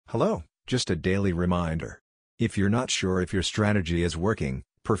Hello, just a daily reminder. If you're not sure if your strategy is working,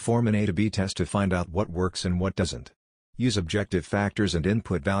 perform an A/B test to find out what works and what doesn't. Use objective factors and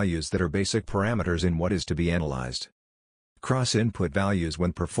input values that are basic parameters in what is to be analyzed. Cross input values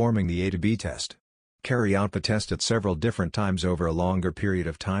when performing the A/B test. Carry out the test at several different times over a longer period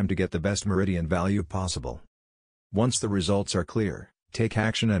of time to get the best meridian value possible. Once the results are clear, take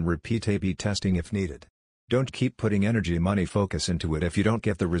action and repeat A/B testing if needed. Don't keep putting energy, money, focus into it if you don't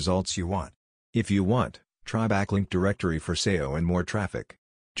get the results you want. If you want, try backlink directory for SEO and more traffic.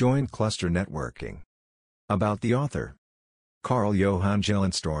 Join cluster networking. About the author. Karl-Johan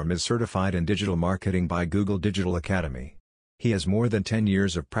Gyllenstorm is certified in digital marketing by Google Digital Academy. He has more than 10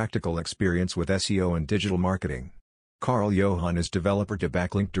 years of practical experience with SEO and digital marketing. Karl-Johan is developer to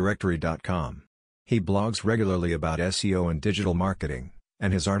backlinkdirectory.com. He blogs regularly about SEO and digital marketing,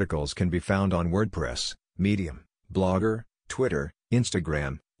 and his articles can be found on WordPress, Medium, Blogger, Twitter,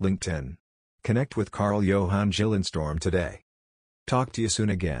 Instagram, LinkedIn. Connect with Karl-Johan Gyllenstorm today. Talk to you soon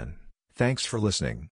again. Thanks for listening.